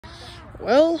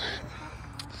Well,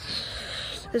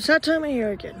 it's that time of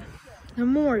year again.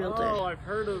 Memorial Day. Oh, I've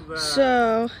heard of that.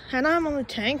 So, and I'm on the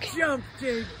tank. Jump,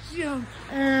 Jake, jump.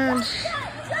 And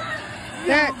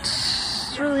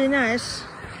that's really nice.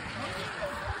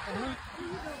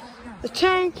 The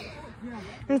tank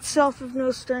in itself, if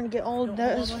no starting to get old,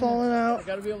 that has fallen out. I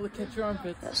gotta be able to catch your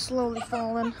armpits. That's slowly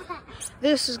fallen.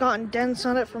 This has gotten dents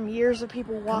on it from years of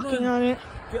people walking on it.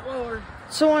 Get lower.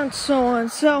 So on and so on.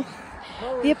 So,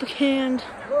 the Epic Hand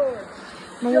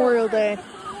Memorial Day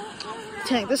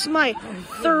tank. This is my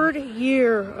third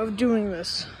year of doing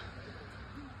this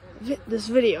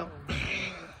video.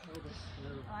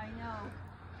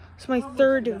 It's my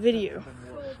third video.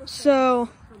 So,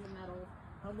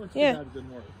 yeah.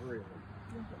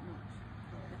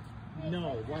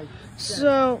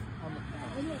 So,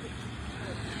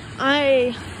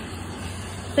 I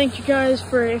thank you guys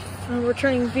for, if a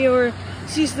returning viewer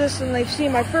sees this and they've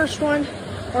seen my first one,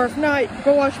 or if not,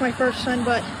 go watch my first one,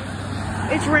 but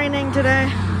it's raining today.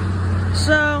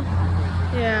 So,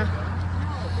 yeah.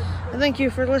 Thank you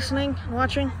for listening and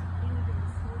watching.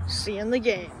 See you in the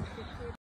game.